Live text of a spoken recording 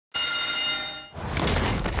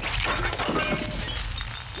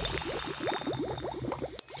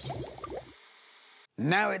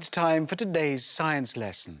Now it's time for today's science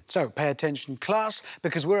lesson. So pay attention, class,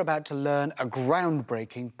 because we're about to learn a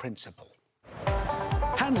groundbreaking principle.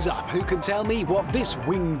 Hands up who can tell me what this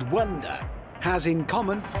winged wonder has in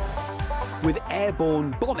common with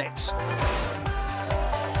airborne bonnets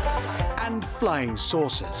and flying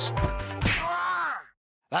saucers.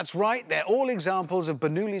 That's right, they're all examples of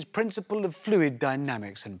Bernoulli's principle of fluid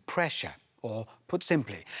dynamics and pressure. Or, put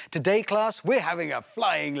simply, today, class, we're having a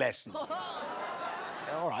flying lesson.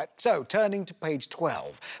 All right, so turning to page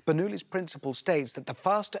 12, Bernoulli's principle states that the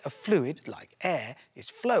faster a fluid, like air, is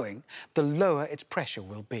flowing, the lower its pressure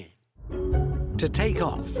will be. To take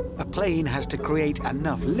off, a plane has to create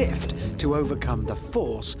enough lift to overcome the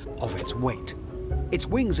force of its weight. Its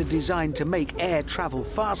wings are designed to make air travel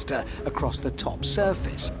faster across the top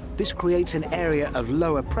surface. This creates an area of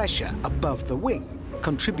lower pressure above the wing,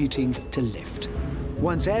 contributing to lift.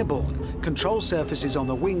 Once airborne, control surfaces on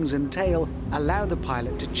the wings and tail allow the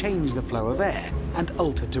pilot to change the flow of air and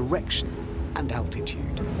alter direction and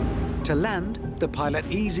altitude. To land, the pilot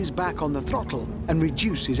eases back on the throttle and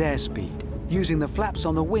reduces airspeed, using the flaps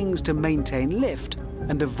on the wings to maintain lift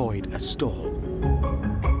and avoid a stall.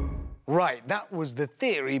 Right, that was the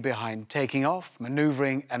theory behind taking off,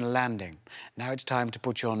 manoeuvring and landing. Now it's time to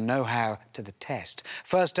put your know-how to the test.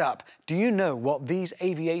 First up, do you know what these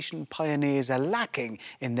aviation pioneers are lacking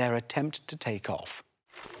in their attempt to take off?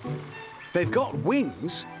 They've got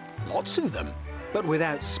wings, lots of them, but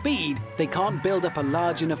without speed, they can't build up a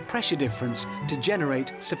large enough pressure difference to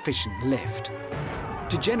generate sufficient lift.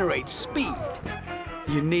 To generate speed,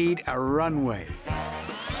 you need a runway.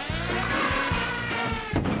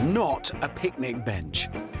 Not a picnic bench.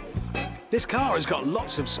 This car has got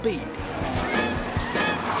lots of speed.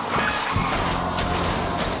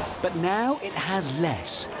 But now it has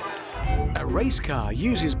less. A race car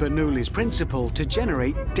uses Bernoulli's principle to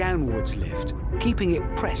generate downwards lift, keeping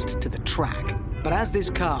it pressed to the track. But as this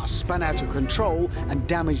car spun out of control and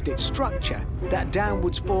damaged its structure, that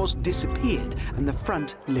downwards force disappeared and the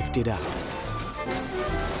front lifted up.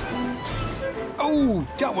 Oh,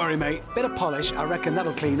 don't worry, mate. Bit of polish, I reckon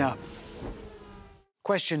that'll clean up.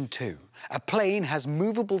 Question 2. A plane has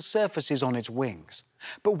movable surfaces on its wings.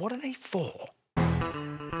 But what are they for?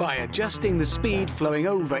 By adjusting the speed flowing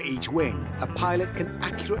over each wing, a pilot can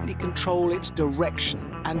accurately control its direction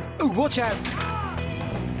and... Oh, watch out!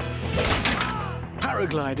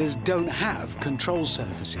 Paragliders don't have control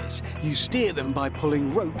surfaces. You steer them by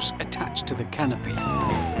pulling ropes attached to the canopy.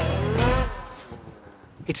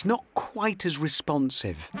 It's not quite as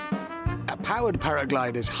responsive. A powered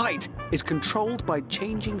paraglider's height is controlled by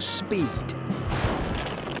changing speed.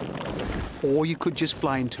 Or you could just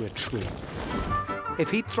fly into a tree.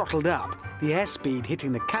 If he'd throttled up, the airspeed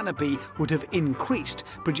hitting the canopy would have increased,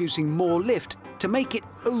 producing more lift to make it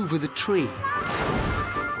over the tree.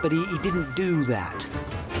 But he didn't do that.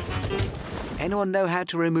 Anyone know how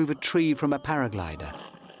to remove a tree from a paraglider?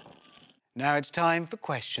 Now it's time for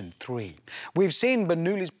question 3. We've seen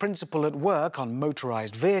Bernoulli's principle at work on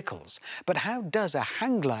motorised vehicles, but how does a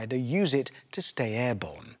hang glider use it to stay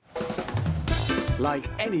airborne? Like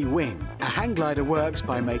any wing, a hang glider works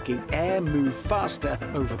by making air move faster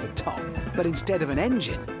over the top. But instead of an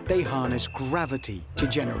engine, they harness gravity to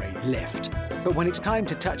generate lift. But when it's time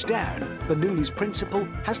to touch down, Bernoulli's principle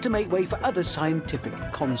has to make way for other scientific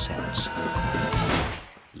concepts.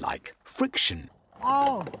 Like friction.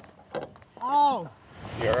 Oh! Oh!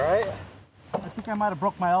 You all right? I think I might have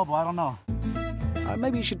broke my elbow, I don't know.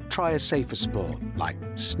 Maybe you should try a safer sport, like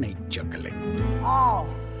snake juggling. Oh!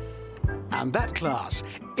 And that, class,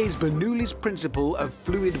 is Bernoulli's principle of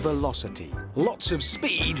fluid velocity. Lots of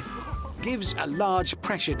speed gives a large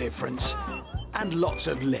pressure difference and lots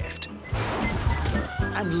of lift.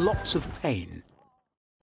 And lots of pain.